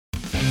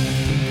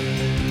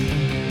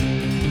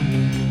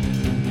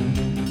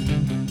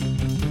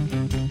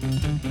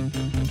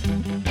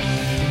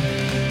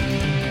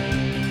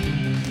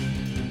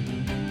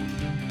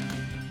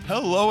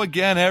Hello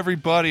again,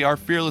 everybody, our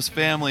fearless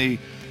family,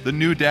 the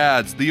new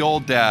dads, the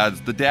old dads,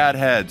 the dad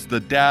heads,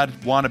 the dad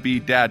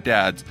wannabe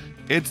dads.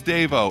 It's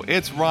Davo,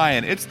 it's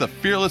Ryan, it's the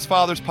Fearless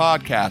Fathers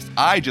Podcast.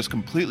 I just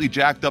completely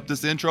jacked up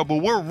this intro, but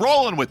we're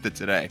rolling with it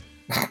today.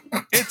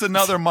 It's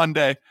another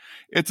Monday.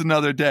 It's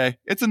another day.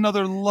 It's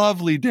another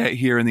lovely day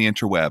here in the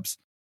interwebs.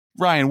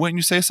 Ryan, wouldn't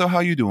you say so? How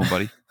you doing,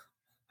 buddy?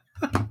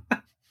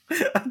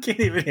 I can't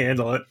even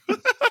handle it.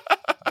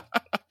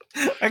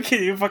 I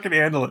can't even fucking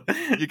handle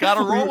it. You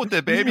gotta roll with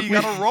it, baby. You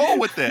gotta roll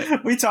with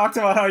it. We talked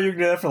about how you're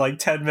there for like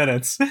 10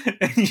 minutes.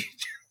 And you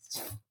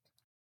just...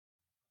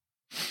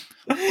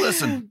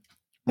 Listen,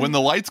 when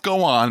the lights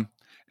go on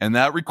and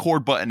that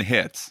record button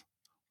hits,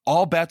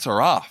 all bets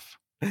are off.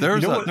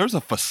 There's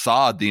a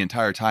facade the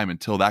entire time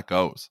until that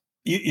goes.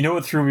 You know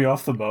what threw me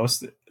off the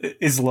most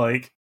is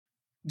like,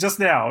 just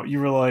now you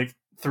were like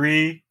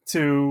 3,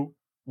 2,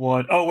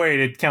 1. Oh wait,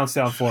 it counts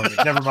down for me.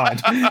 Never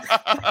mind.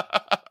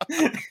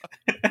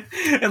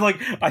 And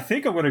like, I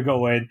think I'm gonna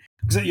go in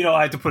because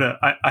I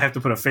have to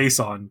put a face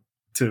on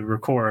to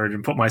record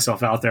and put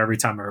myself out there every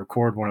time I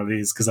record one of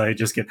these because I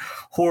just get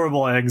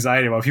horrible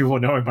anxiety about people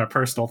knowing my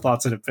personal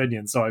thoughts and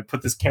opinions. So I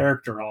put this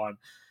character on,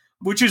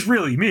 which is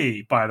really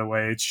me, by the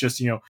way. It's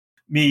just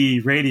me,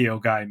 radio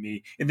guy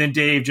me, and then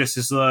Dave just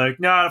is like,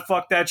 nah,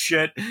 fuck that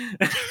shit.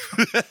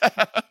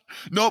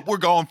 Nope, we're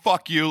going.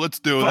 Fuck you. Let's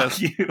do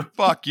this.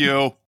 Fuck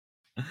you.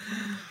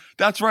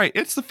 That's right.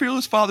 It's the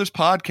Fearless Fathers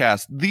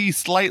Podcast, the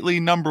slightly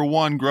number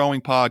one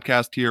growing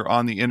podcast here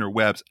on the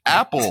interwebs.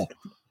 Apple.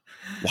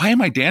 Why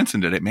am I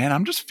dancing today, man?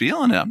 I'm just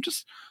feeling it. I'm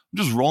just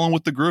rolling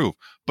with the groove.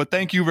 But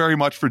thank you very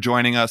much for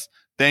joining us.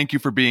 Thank you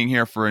for being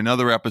here for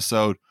another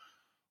episode.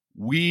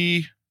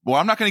 I'm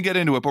not going to get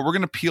into it, but we're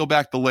going to peel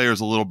back the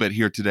layers a little bit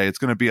here today. It's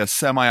going to be a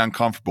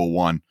semi-uncomfortable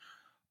one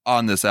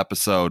on this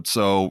episode.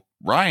 So,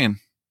 Ryan,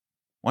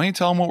 why don't you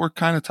tell them what we're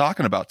kind of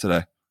talking about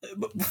today?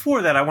 But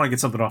before that, I want to get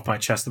something off my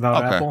chest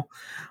about Apple.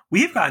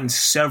 We've gotten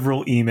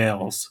several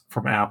emails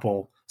from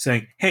Apple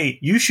saying, hey,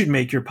 you should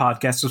make your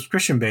podcast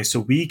subscription-based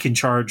so we can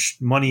charge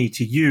money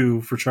to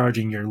you for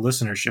charging your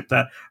listenership.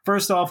 That,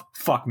 first off,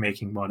 fuck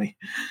making money.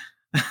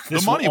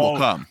 The money will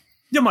come.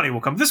 The money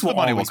will come. This will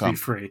always be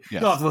free.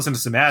 Yes. You'll have to listen to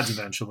some ads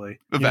eventually.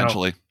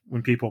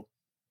 When people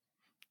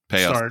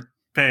start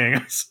paying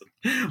us.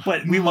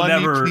 But we will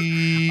never...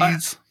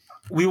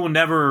 we will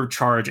never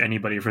charge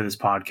anybody for this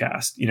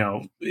podcast.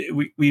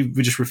 We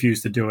just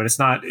refuse to do it. It's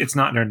not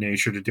in our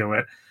nature to do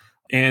it.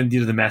 And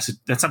the message,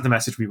 that's not the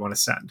message we want to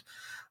send.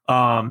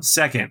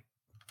 Second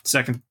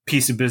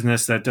piece of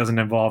business that doesn't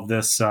involve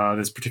this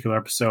particular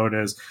episode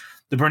is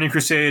the Burning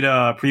Crusade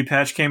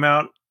pre-patch came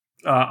out.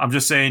 I'm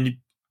just saying,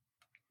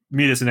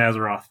 meet us in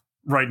Azeroth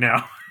right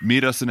now.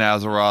 Meet us in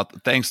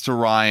Azeroth. Thanks to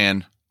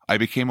Ryan, I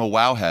became a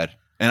WoW head.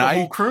 And the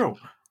whole crew.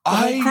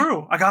 I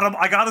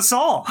got us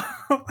all.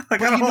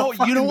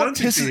 You know what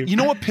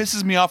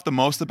pisses me off the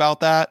most about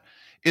that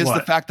is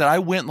the fact that I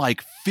went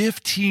like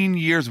 15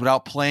 years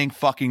without playing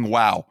fucking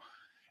WoW.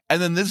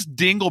 And then this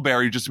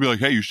dingleberry just to be like,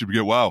 hey, you should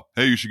get WoW.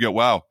 Hey, you should get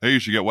WoW. Hey, you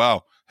should get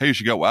WoW. Hey, you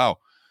should get WoW.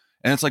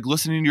 And it's like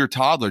listening to your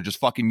toddler just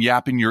fucking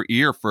yapping your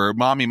ear for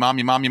mommy.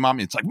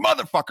 It's like,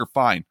 motherfucker,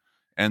 fine.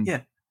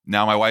 And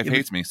now my wife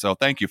hates me. So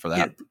thank you for that.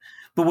 Yeah.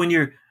 But when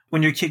your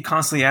kid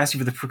constantly asks you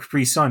for the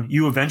Capri Sun,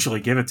 you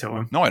eventually give it to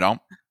him. No, I don't.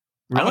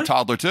 Really? I'm a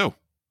toddler too.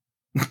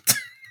 What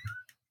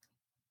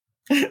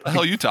the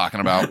hell are you talking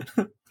about?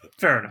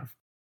 Fair enough.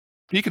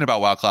 Speaking about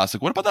WoW Classic,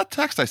 what about that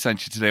text I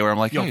sent you today where I'm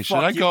like, hey, should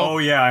I go? Oh,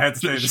 yeah, I had to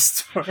say this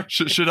story.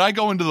 Should I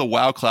go into the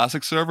WoW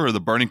Classic server or the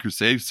Burning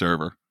Crusade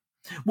server?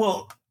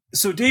 Well,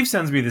 so Dave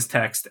sends me this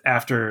text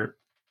after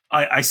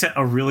I sent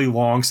a really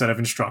long set of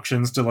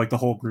instructions to like the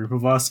whole group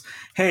of us.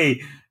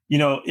 Hey,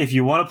 if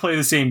you want to play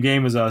the same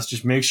game as us,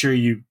 just make sure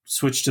you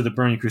switch to the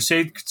Burning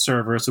Crusade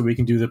server so we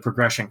can do the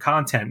progression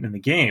content in the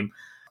game.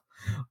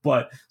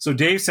 But so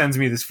Dave sends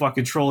me this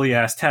fucking trolley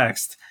ass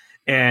text,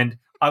 and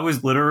I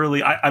was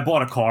literally I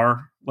bought a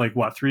car like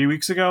 3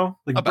 weeks ago,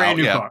 like a brand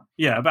new car.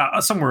 Yeah,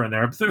 about somewhere in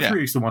there, 3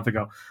 weeks to a month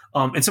ago.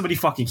 And somebody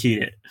fucking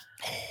keyed it.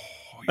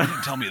 You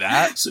didn't tell me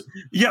that.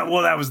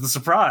 Well, that was the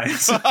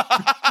surprise.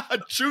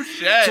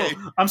 Touche. So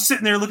I'm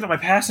sitting there looking at my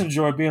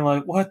passenger door being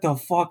like, what the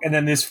fuck? And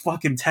then this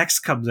fucking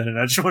text comes in and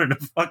I just wanted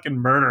to fucking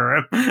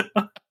murder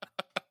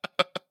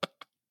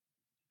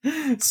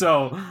him.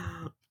 So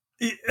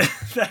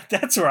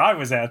that's where I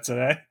was at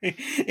today.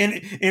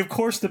 And of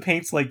course the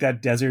paint's like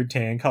that desert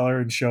tan color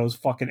and shows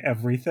fucking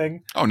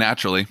everything. Oh,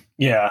 naturally.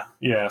 Yeah.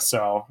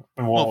 So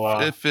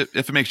if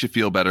it makes you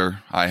feel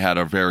better, I had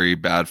a very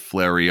bad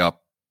flare up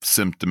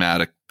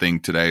symptomatic thing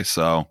today,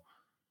 so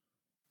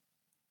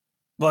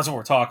that's what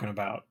we're talking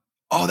about.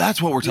 Oh,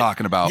 that's what we're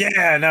talking about.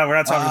 Yeah, no, we're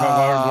not talking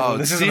about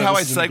this. See how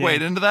I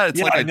segued into that? It's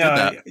like I did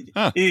that.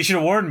 Huh. You should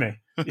have warned me.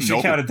 You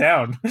should count it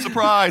down.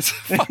 Surprise.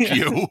 Fuck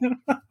you.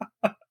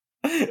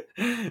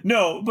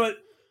 No,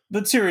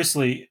 but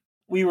seriously,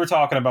 we were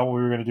talking about what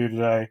we were going to do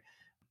today,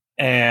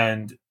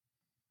 and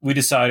we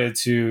decided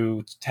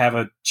to have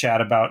a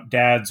chat about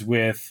dads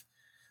with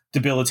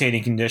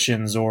debilitating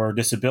conditions or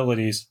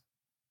disabilities.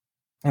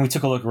 And we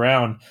took a look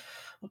around.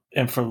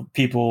 and for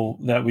people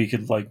that we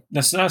could like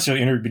not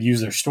necessarily interview, but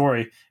use their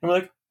story. And we're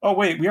like, oh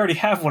wait, we already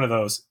have one of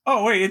those.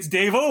 Oh wait, it's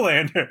Dave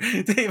Olander.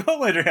 Dave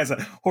Olander has a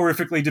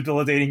horrifically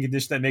debilitating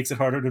condition that makes it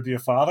harder to be a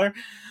father.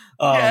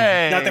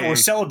 Not that we're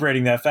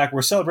celebrating that fact.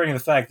 We're celebrating the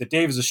fact that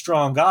Dave is a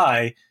strong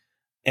guy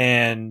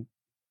and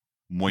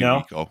muy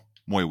weaco.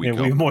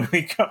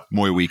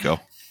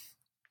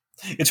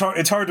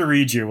 It's hard to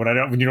read you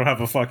when you don't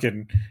have a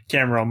fucking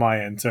camera on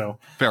my end. So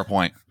fair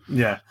point.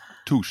 Yeah.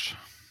 Touche.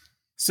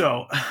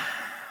 So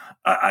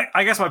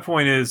I guess my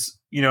point is,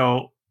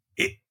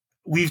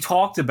 we've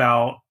talked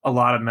about a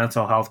lot of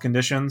mental health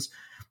conditions,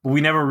 but we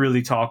never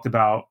really talked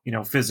about,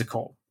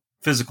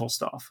 physical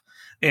stuff.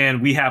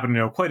 And we happen to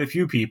know quite a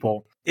few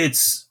people.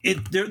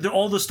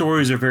 All the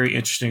stories are very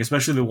interesting,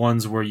 especially the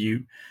ones where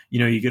you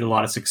get a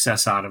lot of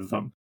success out of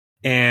them.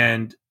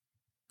 And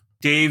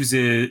Dave's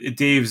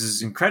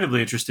is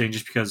incredibly interesting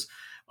just because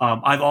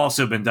I've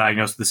also been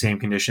diagnosed with the same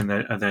condition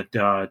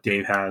that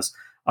Dave has,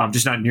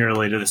 just not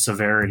nearly to the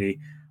severity.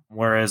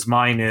 Whereas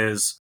mine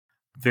is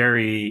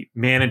very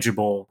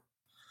manageable,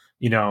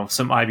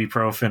 some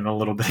ibuprofen, a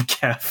little bit of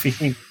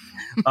caffeine.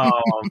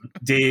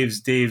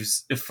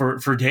 Dave's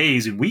for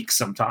days and weeks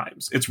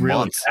sometimes. It's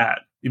really bad.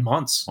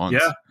 Months.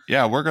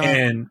 Yeah, we're going.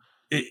 And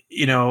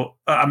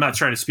I'm not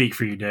trying to speak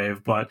for you,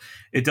 Dave, but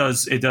it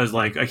does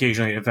like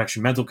occasionally affect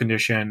your mental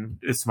condition.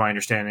 It's my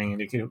understanding,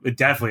 and it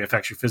definitely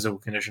affects your physical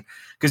condition.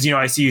 Because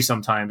I see you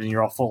sometimes, and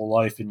you're all full of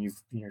life, and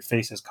your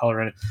face has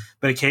color in it.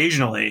 But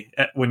occasionally,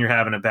 when you're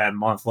having a bad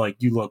month, like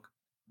you look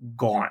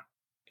gaunt.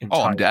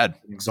 Oh, I'm dead.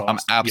 I'm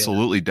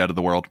absolutely dead of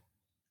the world.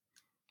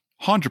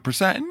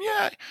 100%. And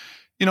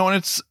and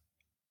it's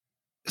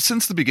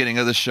since the beginning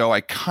of the show,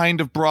 I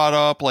kind of brought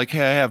up like, hey,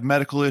 I have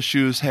medical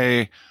issues.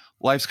 Hey,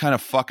 life's kind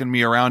of fucking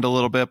me around a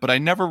little bit, but I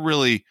never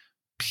really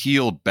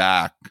peeled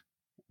back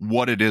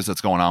what it is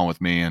that's going on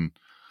with me. And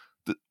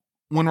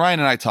when Ryan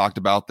and I talked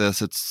about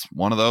this, it's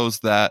one of those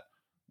that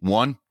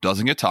 1,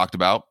 doesn't get talked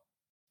about.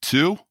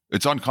 2,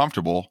 it's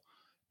uncomfortable.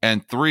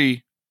 And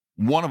 3,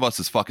 one of us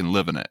is fucking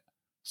living it.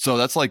 So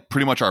that's like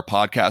pretty much our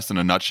podcast in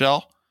a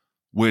nutshell,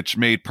 which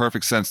made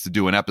perfect sense to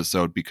do an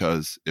episode,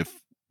 because if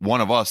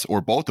one of us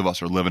or both of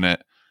us are living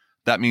it,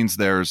 that means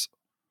there's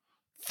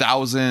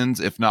thousands,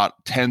 if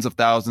not tens of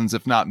thousands,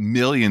 if not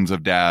millions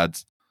of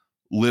dads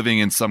living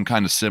in some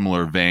kind of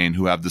similar vein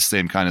who have the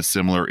same kind of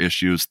similar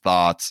issues,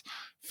 thoughts,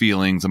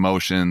 feelings,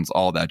 emotions,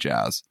 all that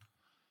jazz.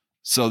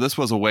 So this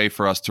was a way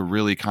for us to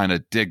really kind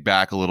of dig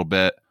back a little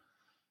bit,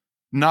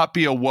 not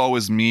be a woe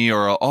is me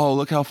or oh,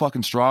 look how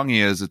fucking strong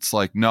he is. It's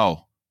like,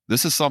 no,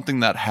 this is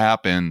something that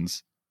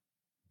happens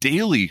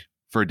daily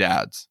for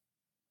dads.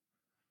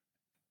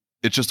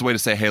 It's just a way to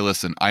say, hey,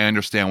 listen, I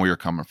understand where you're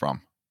coming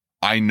from.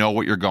 I know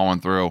what you're going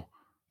through.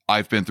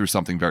 I've been through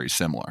something very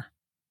similar.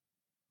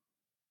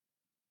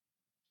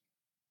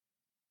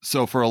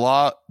 So for a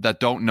lot that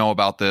don't know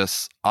about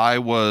this, I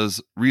was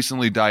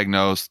recently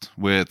diagnosed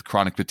with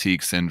chronic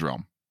fatigue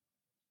syndrome.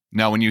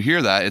 Now, when you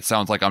hear that, it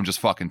sounds like I'm just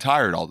fucking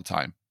tired all the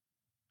time.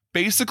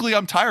 Basically,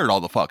 I'm tired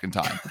all the fucking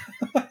time.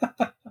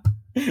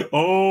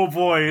 Oh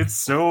boy, it's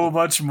so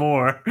much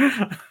more.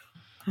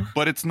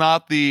 But it's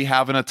not the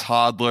having a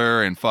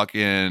toddler and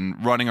fucking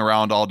running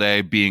around all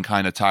day being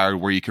kind of tired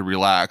where you can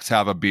relax,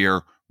 have a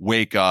beer,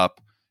 wake up,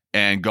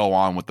 and go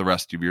on with the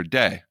rest of your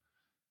day.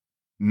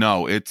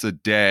 No, it's a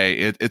day.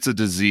 It's a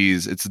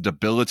disease. It's a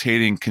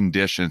debilitating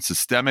condition,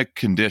 systemic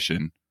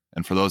condition.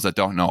 And for those that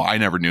don't know, I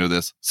never knew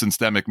this.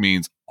 Systemic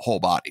means whole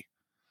body.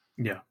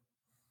 Yeah.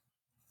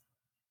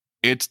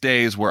 It's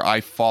days where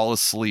I fall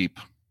asleep,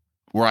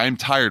 where I'm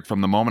tired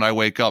from the moment I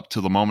wake up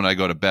to the moment I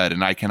go to bed,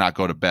 and I cannot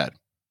go to bed.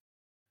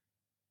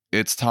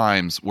 It's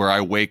times where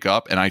I wake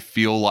up and I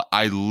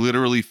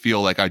literally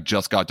feel like I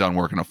just got done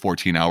working a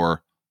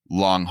 14-hour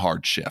long,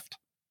 hard shift.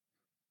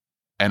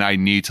 And I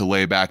need to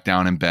lay back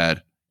down in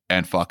bed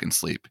and fucking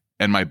sleep.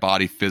 And my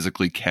body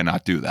physically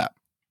cannot do that.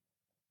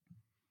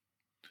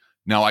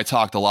 Now, I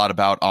talked a lot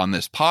about on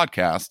this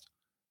podcast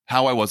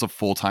how I was a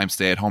full-time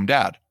stay-at-home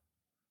dad.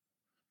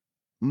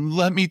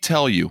 Let me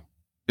tell you,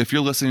 if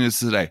you're listening to this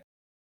today,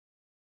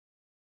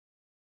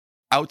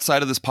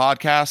 outside of this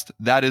podcast,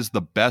 that is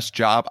the best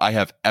job I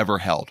have ever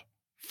held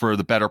for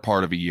the better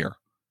part of a year.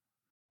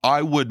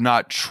 I would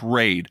not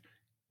trade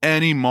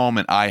any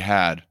moment I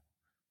had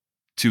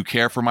to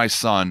care for my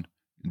son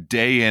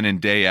day in and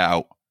day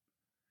out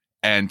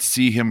and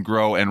see him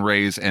grow and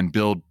raise and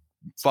build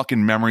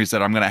fucking memories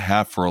that I'm going to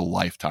have for a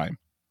lifetime.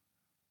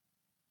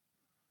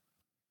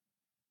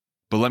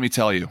 But let me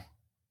tell you,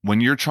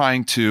 when you're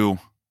trying to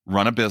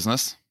run a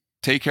business,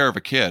 take care of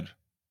a kid,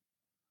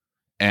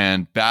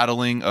 and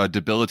battling a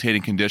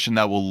debilitating condition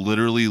that will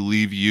literally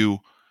leave you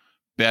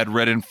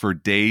bedridden for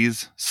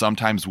days,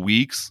 sometimes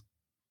weeks,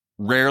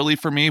 rarely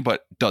for me,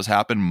 but does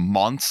happen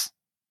months.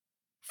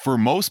 For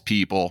most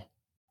people,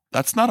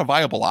 that's not a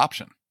viable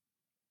option.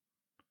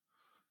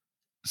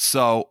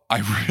 So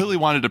I really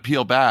wanted to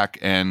peel back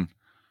and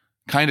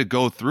kind of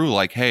go through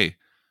like, hey,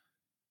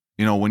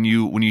 when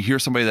you hear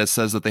somebody that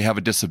says that they have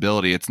a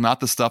disability, it's not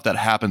the stuff that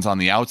happens on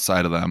the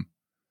outside of them.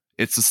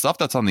 It's the stuff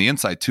that's on the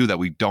inside too that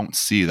we don't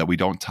see, that we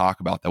don't talk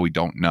about, that we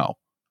don't know.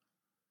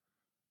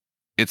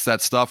 It's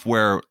that stuff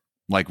where,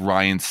 like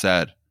Ryan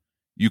said,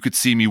 you could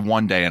see me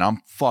one day and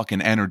I'm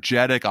fucking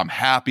energetic, I'm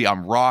happy,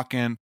 I'm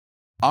rocking,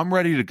 I'm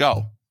ready to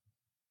go.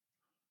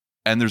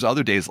 And there's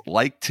other days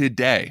like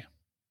today,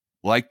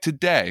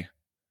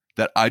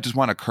 that I just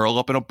want to curl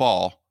up in a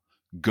ball,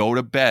 go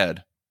to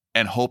bed,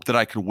 and hope that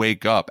I could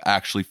wake up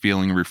actually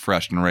feeling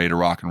refreshed and ready to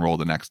rock and roll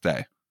the next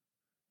day.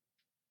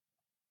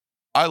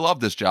 I love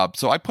this job,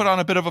 so I put on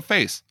a bit of a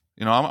face.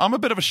 You know, I'm a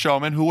bit of a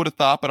showman. Who would have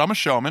thought? But I'm a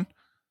showman.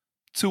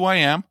 It's who I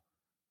am.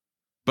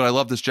 But I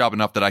love this job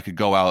enough that I could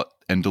go out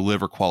and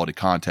deliver quality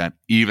content,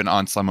 even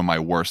on some of my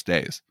worst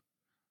days.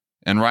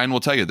 And Ryan will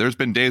tell you, there's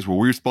been days where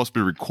we were supposed to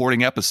be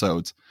recording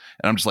episodes,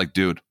 and I'm just like,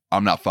 dude,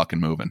 I'm not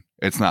fucking moving.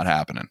 It's not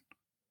happening.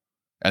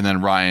 And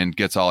then Ryan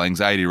gets all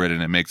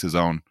anxiety-ridden and makes his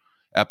own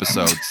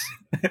episodes.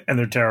 And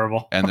they're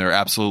terrible. And they're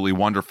absolutely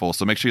wonderful.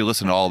 So make sure you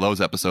listen to all those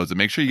episodes and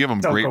make sure you give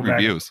them great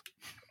reviews.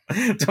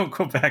 Don't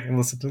go back and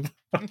listen to them.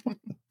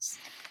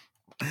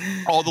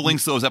 All the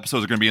links to those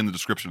episodes are going to be in the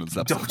description of this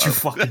episode. Don't you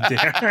fucking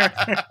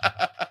dare.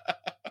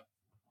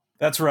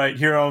 That's right.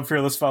 Here on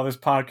Fearless Fathers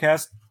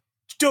Podcast,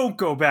 don't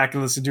go back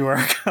and listen to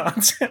our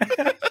content.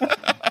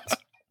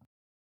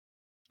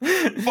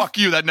 Fuck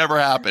you. That never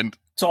happened.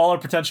 To all our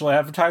potential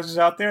advertisers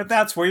out there,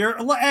 that's where your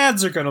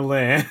ads are going to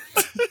land.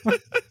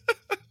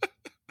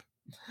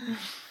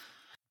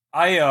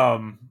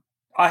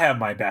 I have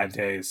my bad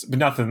days, but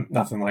nothing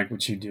like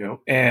what you do.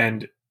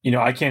 And, you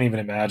know, I can't even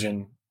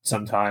imagine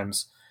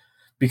sometimes,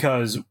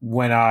 because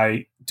when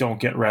I don't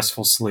get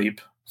restful sleep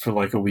for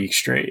like a week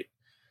straight,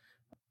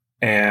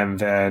 and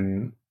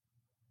then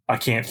I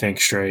can't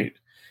think straight,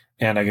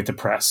 and I get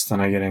depressed,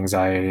 and I get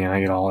anxiety, and I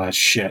get all that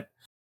shit,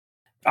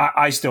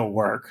 I still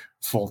work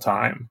full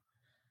time,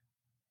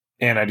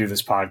 and I do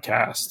this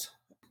podcast.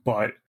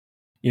 But,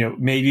 you know,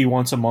 maybe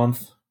once a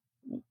month,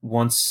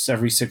 once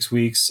every 6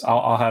 weeks,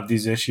 I'll have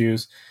these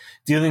issues.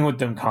 Dealing with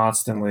them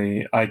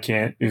constantly,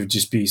 it would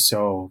just be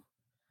so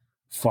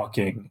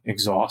fucking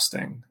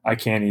exhausting. I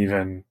can't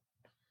even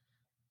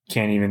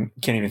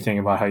think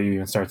about how you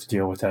even start to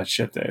deal with that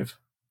shit, Dave.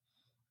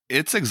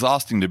 It's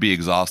exhausting to be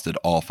exhausted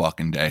all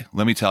fucking day.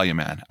 Let me tell you,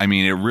 man. I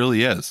mean, it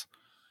really is.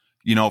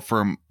 You know,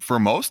 for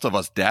most of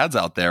us dads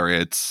out there,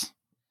 it's,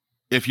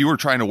 if you were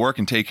trying to work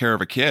and take care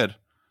of a kid,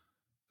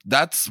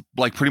 that's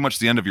like pretty much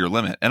the end of your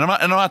limit. And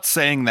I'm not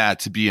saying that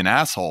to be an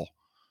asshole,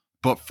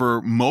 but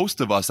for most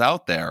of us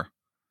out there,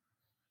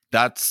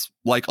 that's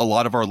like a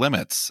lot of our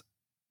limits.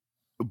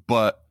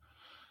 But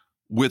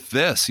with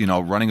this, you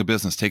know, running a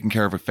business, taking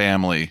care of a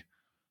family,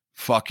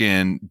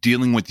 fucking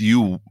dealing with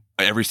you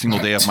every single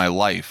day of my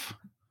life.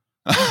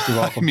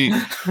 I mean,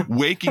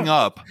 waking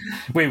up.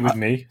 Wait, with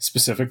me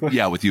specifically?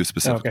 Yeah, with you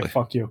specifically. Okay,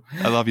 fuck you.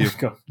 I love you.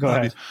 Go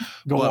ahead.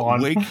 Go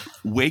on.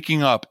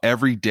 Waking up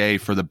every day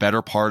for the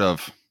better part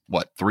of,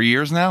 3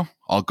 years now?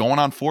 Going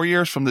on 4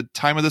 years from the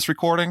time of this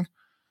recording?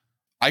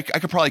 I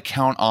could probably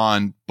count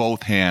on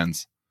both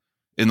hands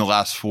in the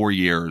last 4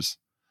 years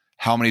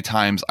how many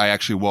times I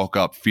actually woke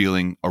up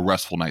feeling a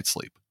restful night's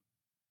sleep.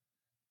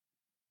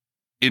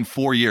 In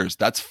 4 years.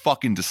 That's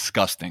fucking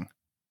disgusting.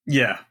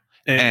 Yeah.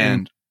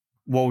 And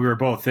while we were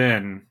both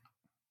in,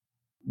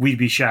 we'd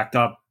be shacked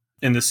up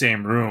in the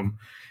same room.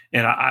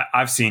 And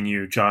I've seen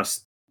you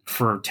just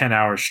for 10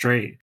 hours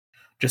straight,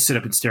 just sit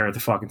up and stare at the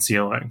fucking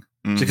ceiling.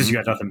 Mm-hmm. Just because you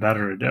got nothing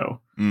better to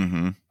do.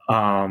 Mm-hmm.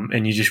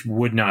 And you just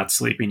would not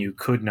sleep, and you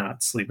could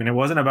not sleep. And it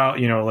wasn't about,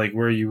 you know, like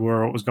where you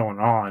were, what was going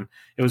on.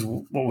 It was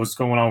what was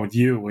going on with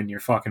you and your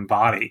fucking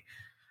body.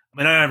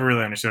 And I never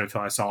really understood it until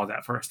I saw it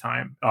that first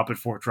time up at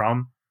Fort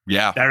Drum.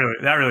 Yeah. That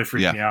really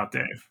freaked me out,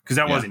 Dave. Because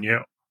that wasn't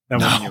you. That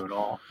wasn't you at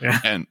all. Yeah.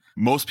 And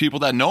most people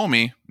that know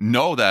me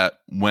know that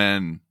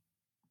when,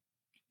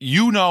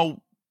 you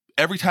know,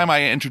 every time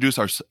I introduce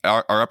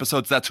our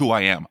episodes, that's who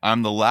I am.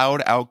 I'm the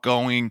loud,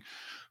 outgoing,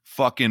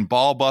 fucking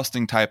ball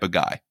busting type of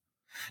guy.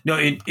 No,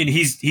 and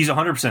he's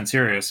 100%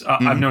 serious.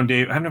 Mm-hmm. I've known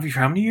Dave. I've known you for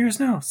how many years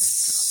now?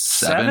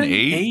 7,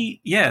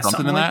 8? Yeah,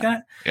 something like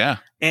that. Yeah,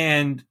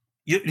 and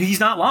he's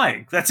not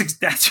lying. That's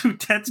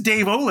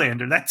Dave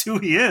Olander. That's who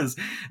he is.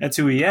 That's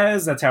who he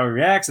is. That's how he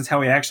reacts. That's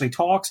how he actually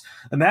talks.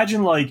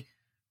 Imagine like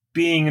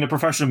being in a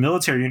professional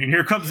military unit.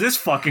 Here comes this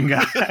fucking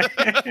guy.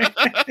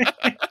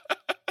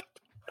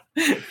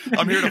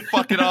 I'm here to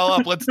fuck it all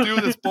up. Let's do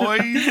this,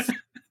 boys.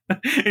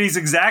 And he's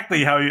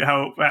exactly how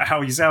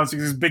he sounds.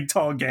 He's this big,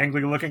 tall,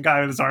 gangly looking guy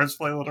with his arms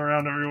flailing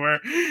around everywhere.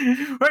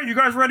 Right, you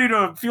guys ready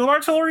to field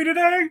artillery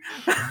today?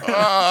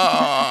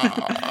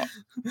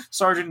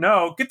 Sergeant,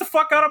 no. Get the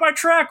fuck out of my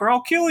track or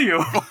I'll kill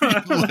you.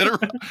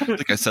 Literally. I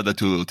think I said that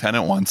to a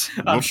lieutenant once.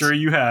 Whoops. I'm sure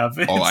you have.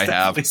 I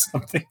have.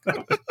 Something that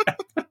would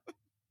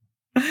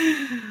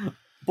happen.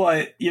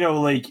 But, you know,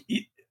 like...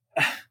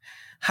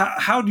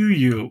 How do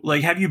you,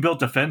 like, have you built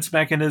defense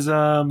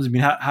mechanisms? I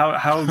mean,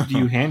 how do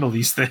you handle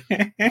these things?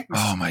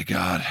 Oh my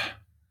God.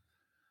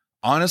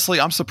 Honestly,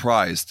 I'm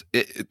surprised.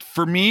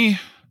 For me,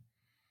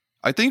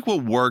 I think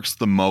what works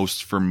the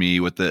most for me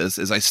with this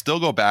is I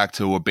still go back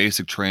to a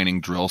basic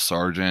training drill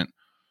sergeant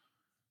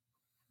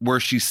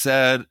where she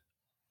said,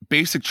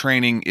 basic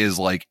training is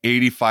like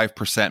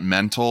 85%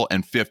 mental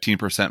and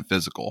 15%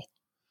 physical.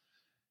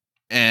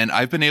 And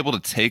I've been able to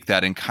take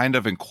that and kind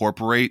of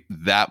incorporate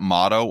that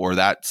motto or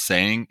that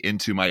saying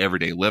into my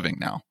everyday living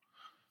now.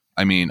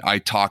 I mean, I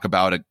talk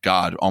about it,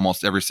 God,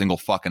 almost every single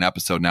fucking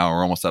episode now.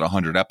 We're almost at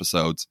 100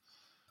 episodes.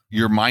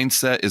 Your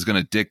mindset is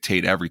going to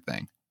dictate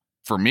everything.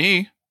 For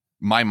me,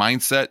 my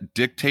mindset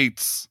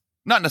dictates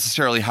not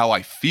necessarily how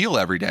I feel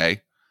every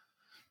day,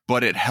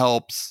 but it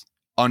helps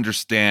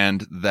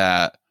understand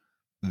that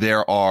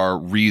there are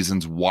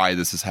reasons why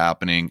this is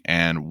happening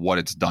and what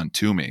it's done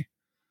to me.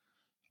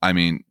 I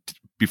mean,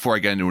 before I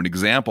get into an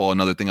example,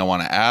 another thing I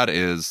want to add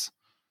is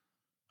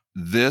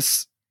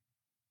this.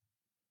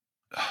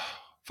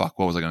 Fuck,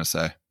 what was I going to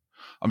say?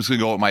 I'm just going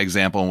to go with my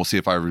example and we'll see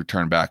if I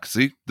return back.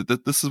 See,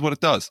 this is what it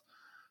does.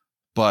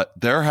 But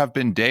there have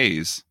been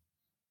days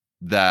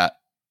that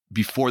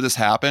before this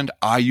happened,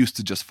 I used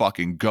to just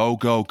fucking go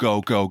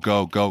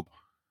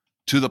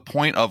to the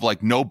point of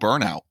like no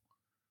burnout.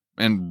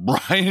 And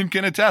Brian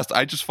can attest.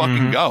 I just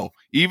fucking go.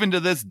 Even to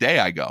this day,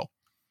 I go.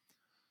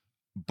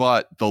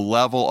 But the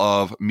level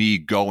of me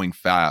going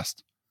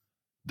fast,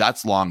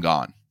 that's long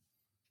gone.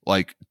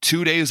 Like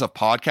 2 days of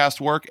podcast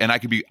work, and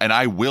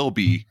I will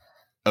be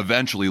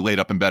eventually laid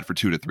up in bed for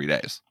 2 to 3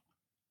 days,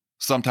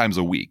 sometimes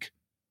a week.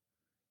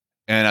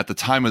 And at the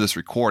time of this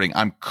recording,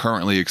 I'm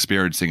currently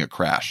experiencing a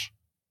crash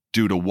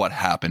due to what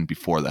happened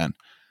before then.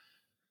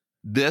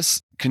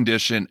 This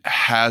condition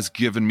has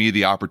given me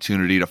the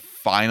opportunity to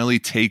finally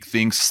take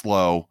things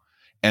slow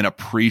and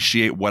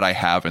appreciate what I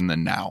have in the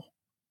now.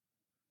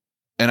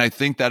 And I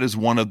think that is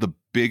one of the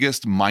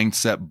biggest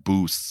mindset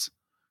boosts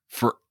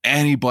for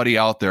anybody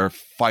out there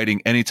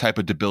fighting any type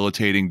of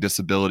debilitating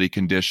disability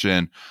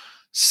condition,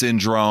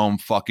 syndrome,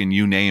 fucking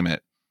you name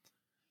it.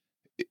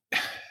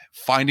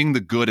 Finding the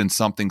good in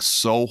something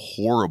so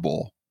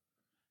horrible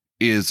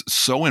is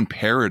so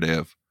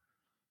imperative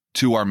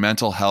to our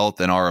mental health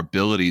and our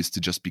abilities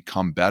to just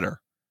become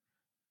better.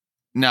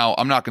 Now,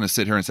 I'm not going to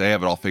sit here and say I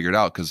have it all figured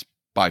out, because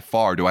by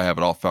far do I have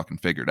it all fucking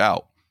figured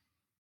out.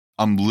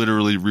 I'm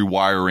literally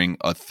rewiring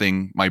a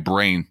thing, my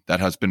brain, that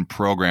has been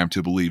programmed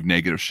to believe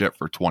negative shit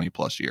for 20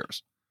 plus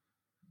years.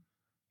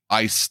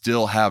 I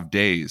still have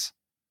days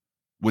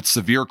with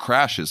severe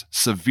crashes.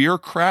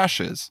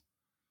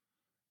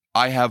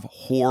 I have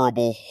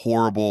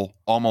horrible,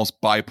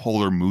 almost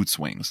bipolar mood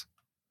swings,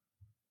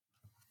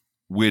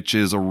 which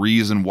is a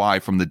reason why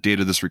from the date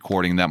of this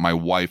recording that my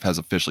wife has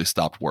officially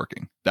stopped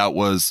working. That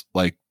was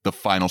like the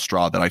final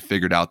straw that I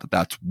figured out that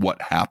that's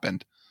what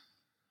happened.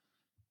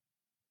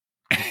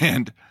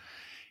 And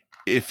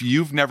if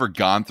you've never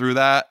gone through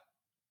that,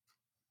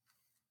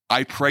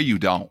 I pray you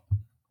don't.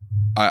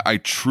 I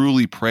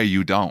truly pray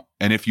you don't.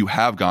 And if you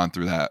have gone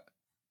through that,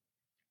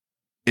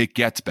 it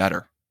gets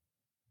better.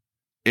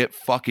 It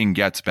fucking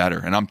gets better.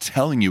 And I'm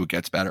telling you, it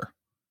gets better.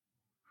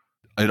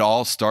 It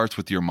all starts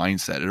with your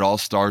mindset. It all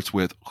starts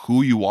with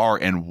who you are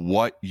and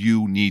what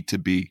you need to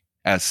be.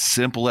 As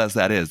simple as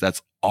that is,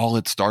 that's all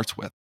it starts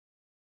with.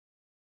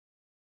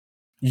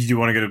 You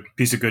want to get a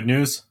piece of good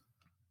news?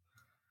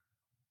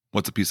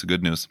 What's a piece of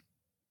good news?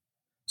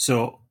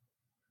 So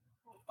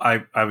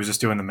I was just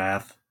doing the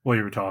math while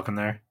you were talking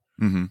there.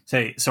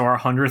 Mm-hmm. So our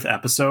 100th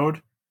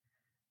episode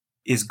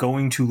is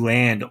going to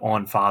land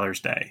on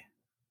Father's Day.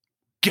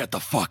 Get the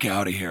fuck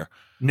out of here.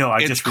 No,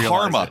 I just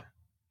realized karma. It.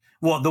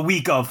 Well, the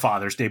week of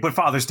Father's Day, but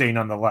Father's Day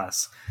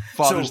nonetheless.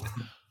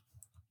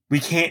 We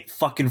can't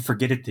fucking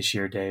forget it this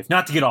year, Dave.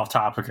 Not to get off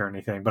topic or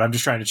anything, but I'm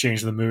just trying to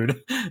change the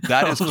mood.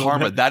 That is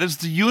karma. That is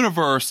the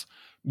universe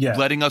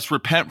letting us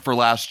repent for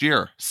last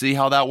year. See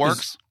how that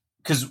works?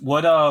 Because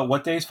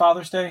what day is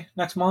Father's Day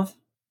next month?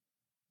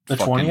 The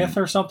 20th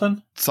or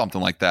something?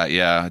 Something like that,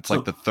 yeah. It's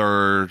like the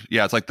third.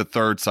 Yeah, it's like the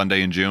third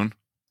Sunday in June.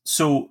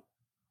 So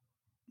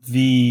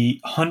the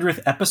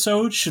 100th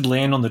episode should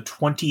land on the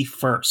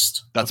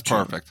 21st. That's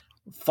perfect.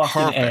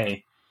 Fucking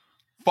A.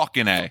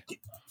 Fucking A.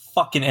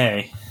 Fucking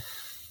A.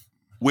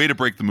 Way to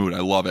break the mood. I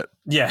love it.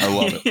 Yeah. I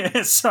love it.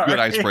 Yeah, sorry. Good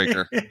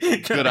icebreaker.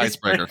 Good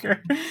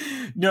icebreaker.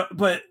 No,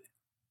 but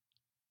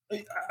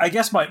I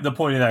guess the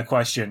point of that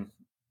question,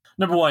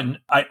 number one,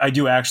 I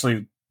do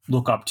actually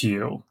look up to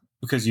you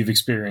because you've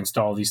experienced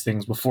all these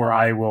things before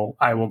I will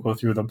go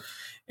through them.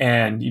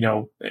 And,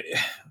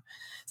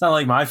 it's not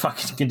like my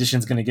fucking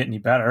condition's going to get any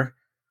better.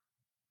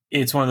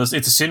 It's one of those,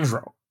 it's a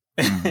syndrome.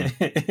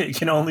 It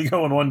can only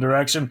go in one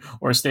direction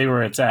or stay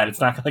where it's at. It's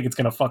not like it's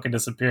going to fucking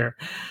disappear.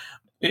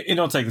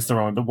 Don't take this the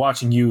wrong way, but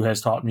watching you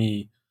has taught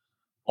me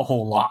a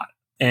whole lot.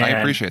 And, I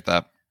appreciate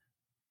that.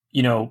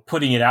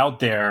 Putting it out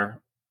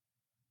there,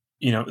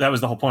 that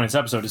was the whole point of this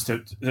episode, is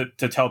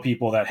to tell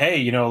people that,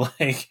 hey,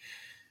 like,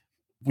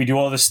 we do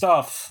all this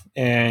stuff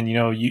and,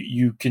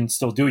 you can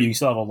still do it. You can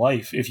still have a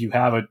life if you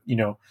have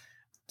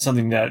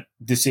something that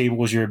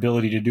disables your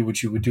ability to do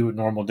what you would do in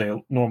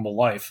normal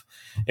life.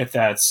 If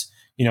that's,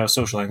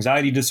 social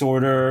anxiety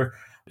disorder,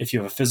 if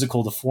you have a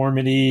physical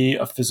deformity,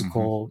 a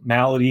physical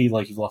malady,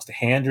 like you've lost a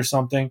hand or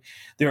something,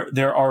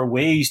 there are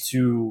ways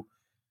to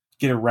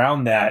get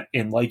around that.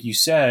 And like you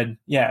said,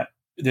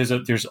 there's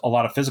a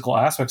lot of physical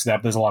aspects to that,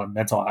 but there's a lot of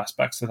mental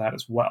aspects to that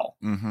as well.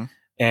 Mm-hmm.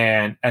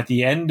 And at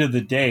the end of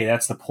the day,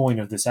 that's the point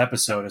of this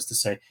episode, is to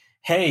say,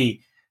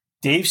 hey,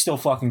 Dave still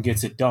fucking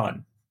gets it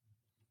done.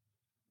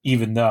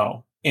 Even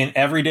though, and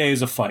every day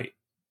is a fight.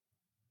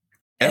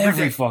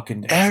 Every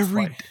fucking day is a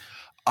fight.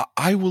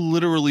 I will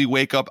literally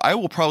wake up. I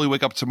will probably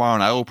wake up tomorrow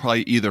and I will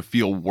probably either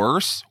feel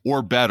worse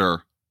or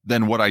better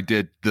than what I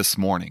did this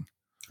morning.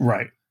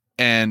 Right.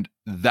 And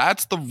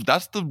that's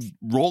the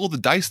roll of the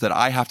dice that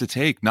I have to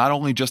take, not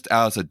only just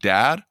as a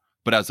dad,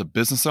 but as a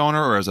business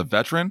owner or as a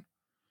veteran,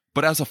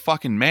 but as a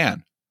fucking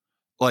man.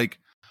 Like,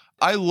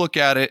 I look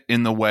at it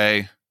in the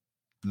way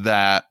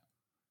that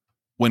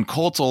when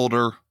Colt's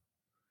older,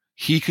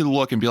 he could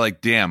look and be like,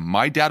 damn,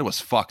 my dad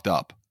was fucked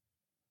up.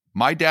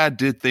 My dad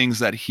did things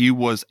that he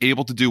was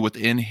able to do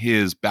within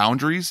his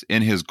boundaries,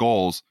 in his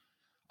goals.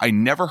 I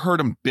never heard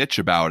him bitch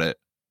about it,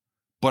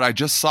 but I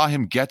just saw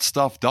him get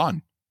stuff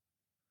done.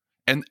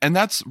 And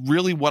that's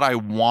really what I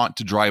want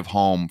to drive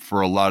home for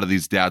a lot of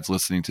these dads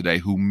listening today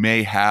who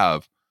may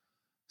have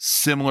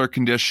similar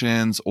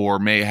conditions or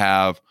may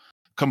have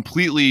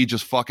completely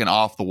just fucking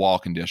off the wall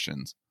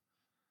conditions.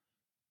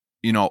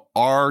 You know,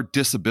 our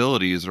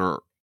disabilities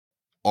or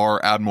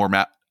our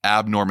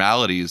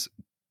abnormalities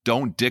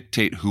don't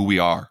dictate who we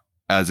are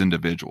as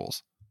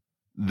individuals.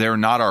 They're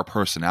not our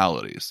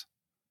personalities.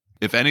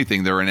 If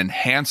anything, they're an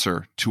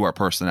enhancer to our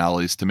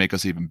personalities to make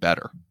us even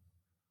better.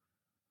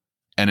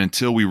 And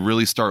until we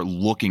really start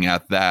looking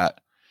at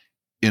that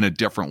in a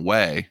different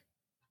way,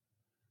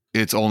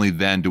 it's only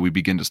then do we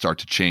begin to start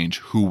to change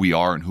who we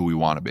are and who we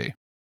want to be.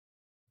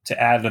 To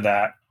add to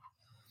that,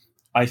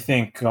 I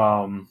think,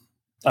 I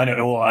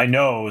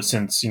know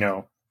since,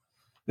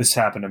 this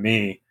happened to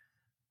me,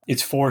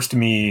 it's forced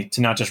me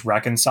to not just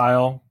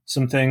reconcile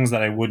some things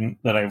that I would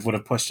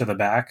have pushed to the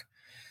back,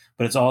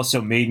 but it's also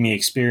made me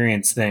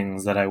experience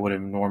things that I would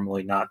have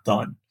normally not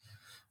done.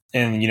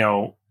 And,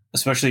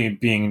 especially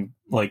being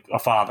like a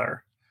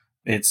father,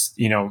 it's,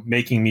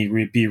 making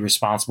me be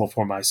responsible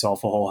for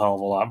myself a whole hell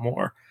of a lot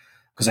more,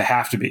 because I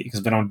have to be, because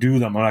if I don't do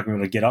them, I'm not going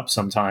to be able to get up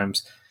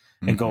sometimes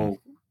and go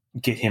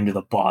get him to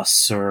the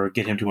bus or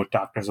get him to a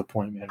doctor's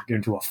appointment, get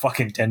him to a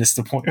fucking dentist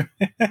appointment.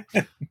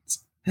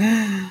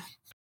 And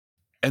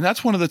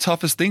that's one of the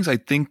toughest things I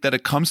think that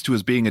it comes to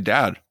as being a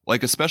dad,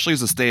 like especially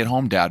as a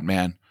stay-at-home dad,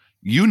 man.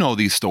 You know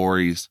these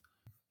stories,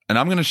 and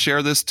I'm going to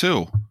share this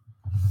too.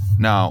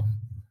 Now,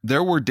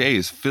 there were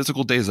days,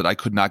 physical days, that I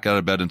could not get out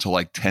of bed until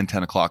like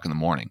 10 o'clock in the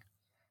morning.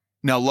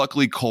 Now,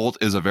 luckily, Colt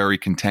is a very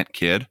content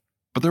kid,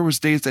 but there was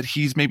days that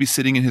he's maybe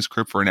sitting in his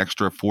crib for an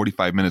extra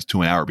 45 minutes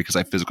to an hour because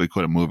I physically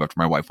couldn't move after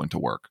my wife went to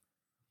work.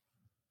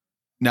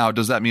 Now,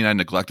 does that mean I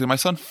neglected my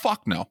son?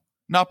 Fuck no.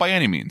 Not by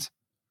any means.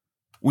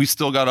 We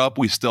still got up.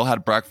 We still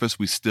had breakfast.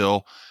 We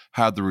still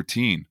had the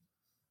routine.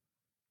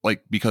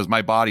 Like, because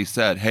my body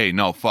said, hey,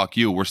 no, fuck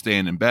you. We're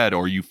staying in bed,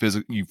 or you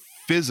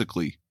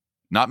physically,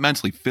 not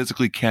mentally,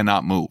 physically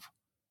cannot move,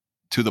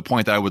 to the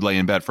point that I would lay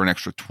in bed for an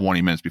extra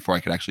 20 minutes before I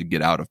could actually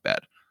get out of bed.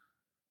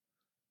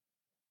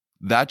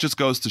 That just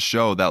goes to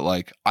show that,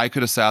 like, I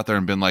could have sat there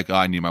and been like, oh,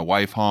 I need my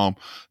wife home.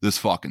 This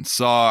fucking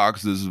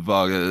sucks. This is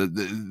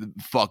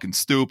fucking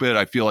stupid.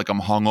 I feel like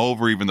I'm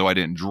hungover even though I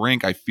didn't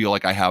drink. I feel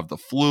like I have the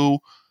flu.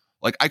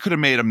 Like, I could have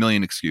made a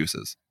million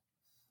excuses.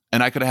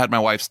 And I could have had my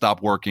wife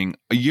stop working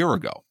a year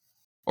ago,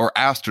 or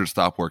asked her to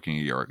stop working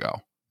a year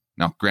ago.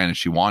 Now, granted,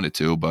 she wanted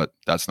to, but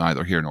that's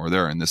neither here nor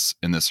there in this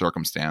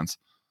circumstance.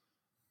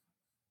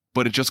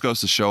 But it just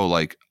goes to show,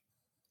 like,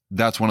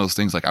 that's one of those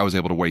things. Like, I was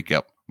able to wake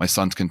up. My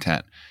son's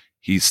content.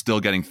 He's still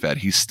getting fed.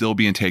 He's still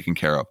being taken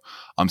care of.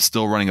 I'm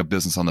still running a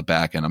business on the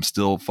back end. I'm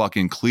still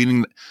fucking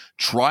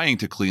trying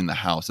to clean the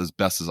house as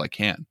best as I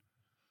can.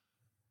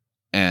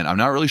 And I'm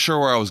not really sure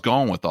where I was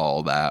going with all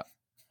of that.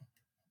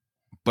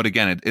 But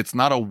again, it's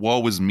not a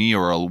woe is me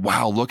or a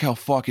wow, look how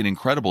fucking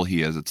incredible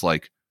he is. It's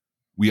like,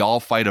 we all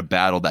fight a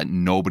battle that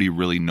nobody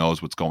really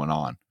knows what's going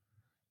on.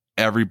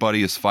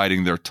 Everybody is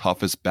fighting their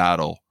toughest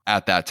battle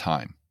at that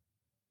time.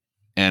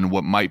 And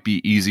what might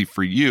be easy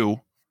for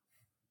you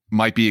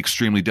might be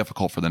extremely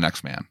difficult for the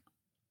next man.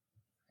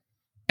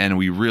 And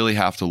we really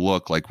have to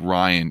look, like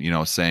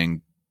Ryan,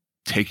 saying,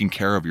 taking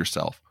care of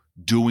yourself,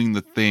 doing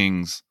the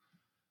things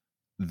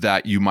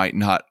that you might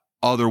not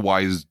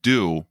otherwise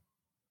do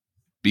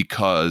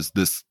because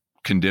this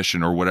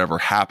condition or whatever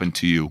happened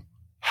to you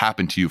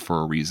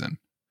for a reason.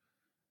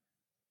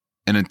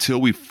 And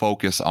until we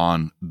focus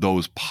on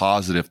those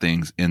positive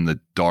things in the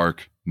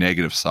dark,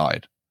 negative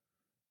side,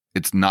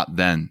 it's not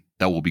then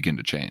that will begin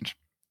to change.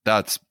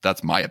 That's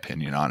my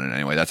opinion on it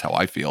anyway. That's how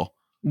I feel.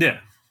 Yeah.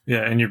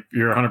 Yeah. And you're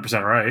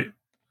 100% right.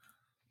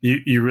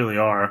 You really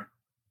are.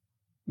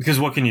 Because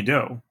what can you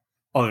do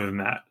other than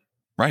that?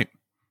 Right.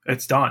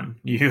 It's done.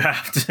 You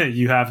have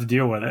to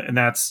deal with it. And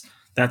that's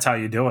how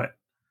you do it.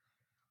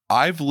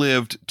 I've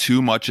lived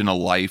too much in a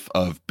life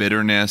of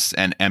bitterness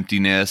and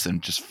emptiness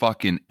and just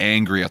fucking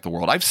angry at the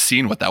world. I've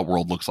seen what that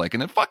world looks like,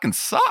 and it fucking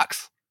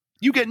sucks.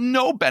 You get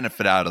no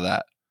benefit out of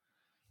that.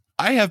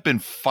 I have been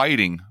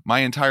fighting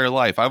my entire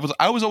life. I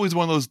was always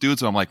one of those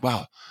dudes where I'm like,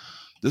 wow,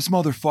 this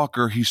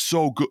motherfucker, he's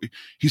so good.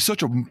 He's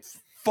such a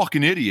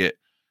fucking idiot.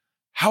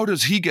 How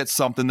does he get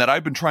something that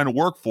I've been trying to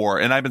work for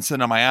and I've been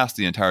sitting on my ass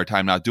the entire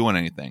time not doing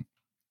anything?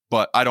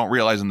 But I don't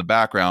realize in the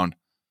background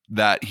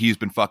that he's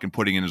been fucking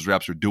putting in his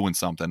reps or doing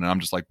something. And I'm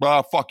just like,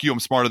 fuck you. I'm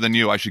smarter than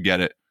you. I should get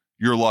it.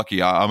 You're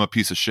lucky. I'm a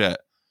piece of shit.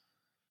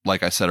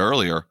 Like I said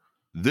earlier,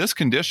 this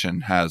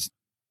condition has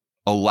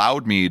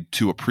allowed me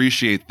to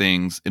appreciate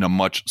things in a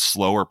much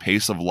slower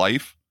pace of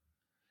life.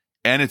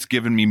 And it's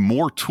given me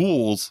more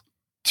tools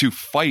to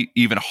fight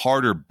even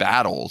harder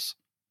battles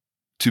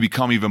to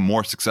become even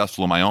more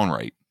successful in my own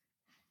right.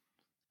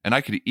 And I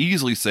could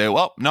easily say,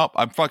 well, nope,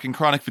 I'm fucking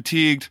chronic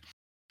fatigued.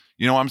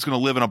 I'm just going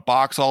to live in a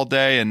box all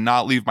day and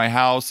not leave my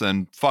house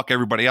and fuck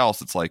everybody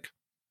else. It's like,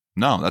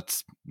 no,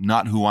 that's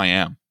not who I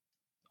am.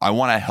 I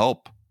want to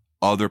help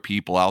other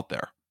people out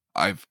there.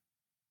 I've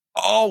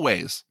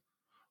always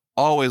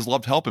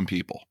loved helping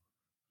people.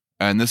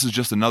 And this is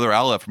just another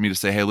outlet for me to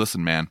say, hey,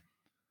 listen, man,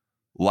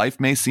 life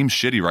may seem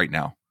shitty right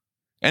now.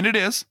 And it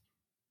is,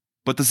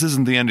 but this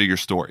isn't the end of your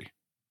story.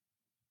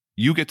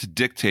 You get to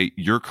dictate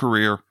your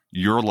career,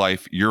 your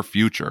life, your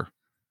future.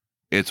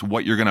 It's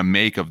what you're going to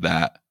make of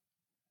that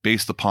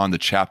based upon the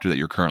chapter that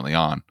you're currently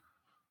on,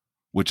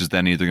 which is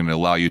then either going to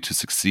allow you to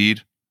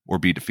succeed or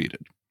be defeated.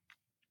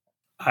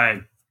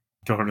 I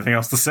don't have anything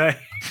else to say.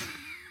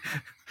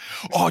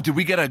 Oh, did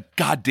we get a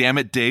goddamn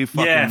it, Dave?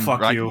 Fuck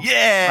you.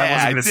 Yeah, I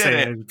wasn't going to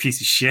say it,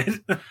 piece of shit.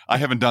 I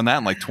haven't done that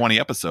in like 20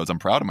 episodes. I'm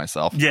proud of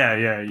myself.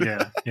 Yeah.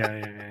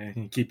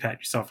 You keep patting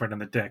yourself right on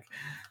the dick.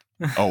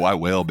 Oh, I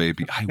will,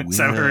 baby. I will. Is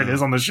that where it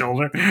is on the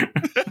shoulder?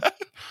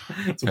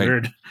 It's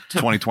weird. It's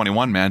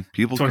 2021, man.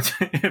 People,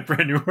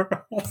 brand new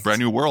world. Brand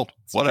new world.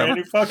 Whatever. Brand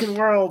new fucking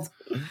world.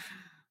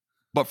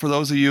 But for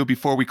those of you,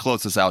 before we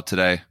close this out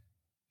today,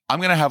 I'm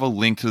going to have a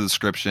link to the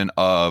description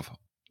of,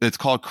 it's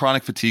called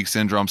chronic fatigue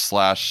syndrome /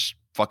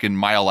 fucking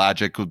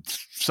myalgic,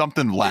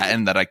 something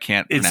Latin that I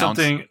can't pronounce.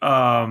 It's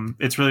something,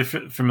 it's really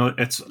familiar.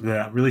 It's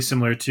really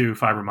similar to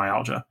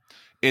fibromyalgia.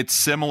 It's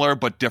similar,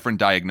 but different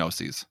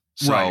diagnoses.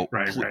 So,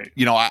 right.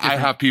 I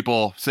have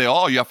people say,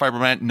 oh, you have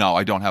fibromyalgia. No,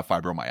 I don't have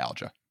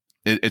fibromyalgia.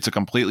 It's a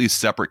completely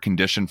separate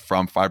condition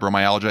from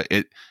fibromyalgia.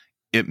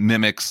 It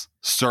mimics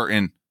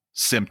certain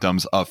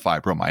symptoms of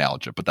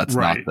fibromyalgia, but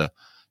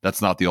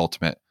that's not the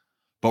ultimate.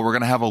 But I'm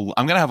going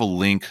to have a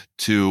link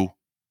to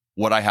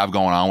what I have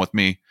going on with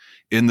me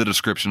in the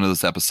description of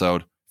this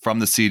episode from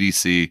the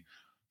CDC,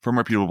 from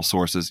reputable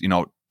sources.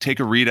 Take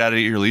a read at it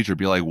at your leisure.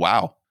 Be like,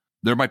 wow,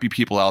 there might be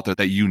people out there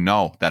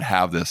that that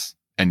have this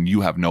and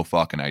you have no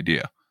fucking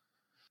idea.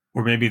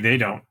 Or maybe they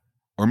don't.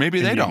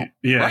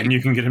 Yeah, right. And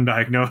you can get them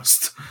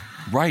diagnosed.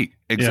 Right,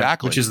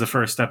 exactly. Yeah, which is the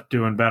first step to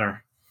doing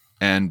better.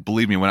 And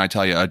believe me when I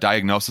tell you, a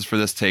diagnosis for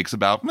this takes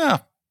about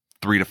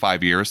 3 to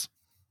 5 years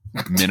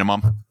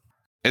minimum.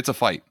 It's a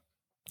fight.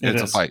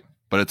 It's a fight.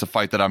 But it's a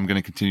fight that I'm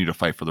going to continue to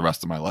fight for the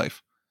rest of my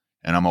life.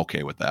 And I'm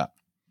okay with that.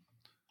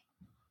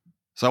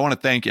 So I want to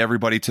thank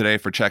everybody today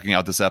for checking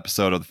out this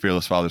episode of the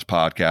Fearless Fathers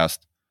podcast.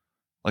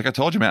 Like I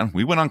told you, man,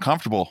 we went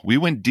uncomfortable. We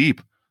went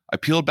deep. I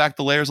peeled back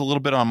the layers a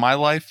little bit on my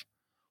life.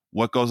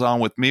 What goes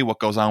on with me, what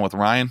goes on with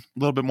Ryan. A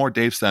little bit more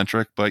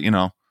Dave-centric, but,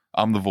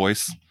 I'm the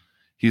voice.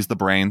 He's the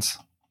brains.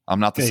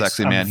 I'm not the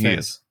sexy man. He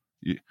is.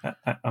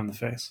 I'm the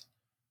face.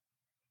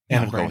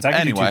 And the brains. I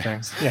can do two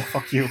things. Yeah,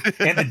 fuck you.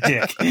 And the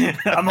dick.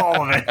 I'm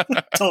all of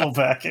it. Total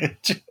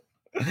package.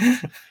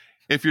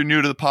 If you're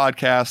new to the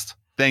podcast,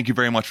 thank you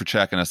very much for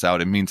checking us out.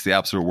 It means the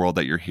absolute world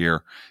that you're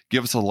here.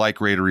 Give us a like,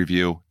 rate, or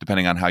review,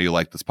 depending on how you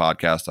like this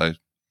podcast. I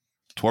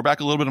tore back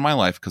a little bit of my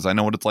life because I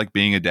know what it's like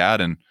being a dad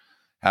and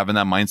having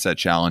that mindset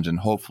challenge. And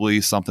hopefully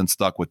something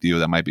stuck with you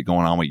that might be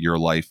going on with your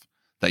life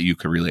that you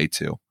could relate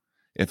to.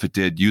 If it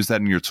did, use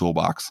that in your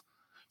toolbox.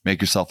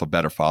 Make yourself a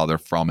better father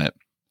from it.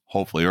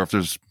 Hopefully. Or if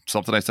there's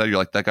something I said, you're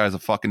like, that guy's a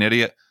fucking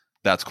idiot.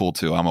 That's cool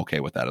too. I'm okay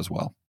with that as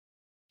well.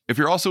 If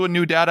you're also a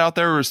new dad out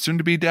there or a soon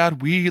to be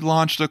dad, we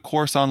launched a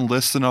course on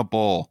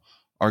Listenable.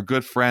 Our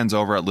good friends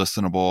over at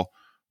Listenable,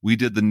 we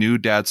did the new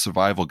dad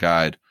survival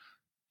guide,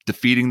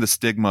 breaking the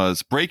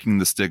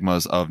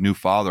stigmas of new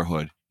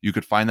fatherhood. You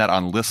could find that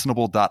on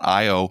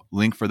listenable.io.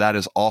 Link for that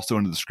is also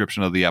in the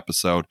description of the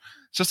episode.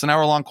 It's just an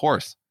hour-long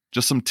course.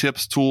 Just some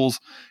tips, tools,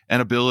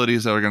 and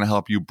abilities that are going to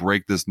help you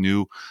break this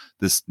new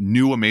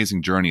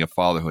amazing journey of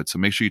fatherhood. So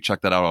make sure you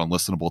check that out on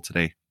Listenable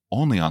today,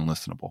 only on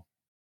Listenable.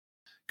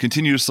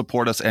 Continue to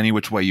support us any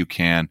which way you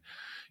can.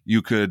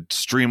 You could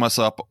stream us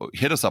up,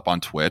 hit us up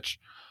on Twitch.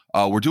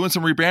 We're doing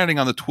some rebranding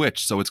on the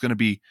Twitch, so it's going to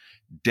be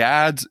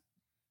Dad's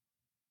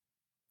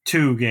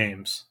 2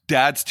 games.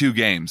 Dad's 2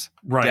 games.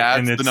 Right.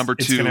 Dad's the number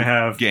 2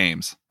 have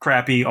games.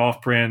 Crappy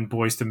off-brand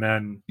Boys to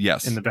Men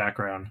in the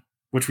background,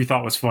 which we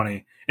thought was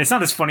funny. It's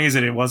not as funny as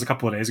it was a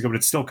couple of days ago, but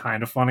it's still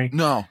kind of funny.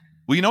 No.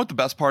 Well, you know what the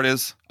best part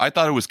is? I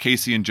thought it was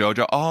Casey and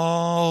JoJo.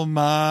 Oh,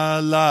 my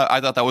life. I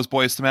thought that was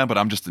Boys to Men, but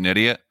I'm just an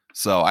idiot.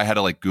 So I had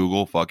to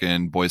Google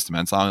fucking Boys to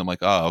Men song. I'm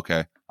like, oh,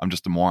 okay. I'm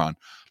just a moron.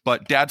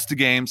 But Dad's 2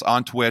 Games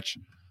on Twitch.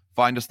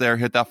 Find us there.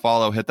 Hit that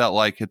follow. Hit that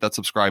like. Hit that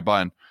subscribe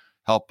button.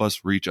 Help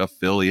us reach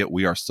affiliate.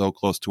 We are so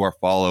close to our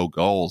follow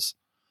goals.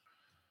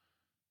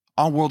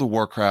 On World of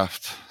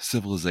Warcraft,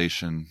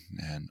 Civilization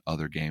and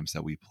other games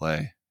that we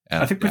play.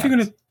 I think we're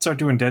going to start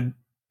doing Dead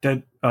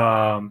by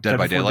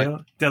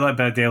Daylight. Dead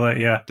by Daylight,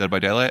 yeah. Dead by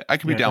Daylight. I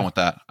can be down with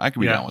that. I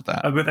can be down with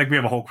that. I think we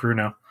have a whole crew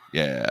now.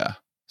 Yeah.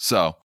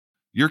 So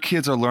your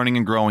kids are learning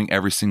and growing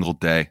every single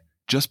day.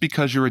 Just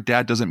because you're a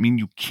dad doesn't mean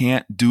you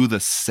can't do the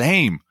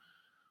same.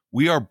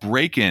 We are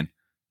breaking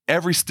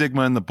every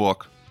stigma in the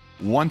book,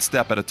 one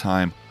step at a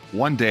time,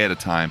 one day at a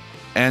time,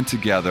 and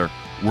together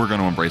we're going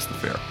to embrace the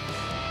fear.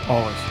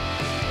 Always.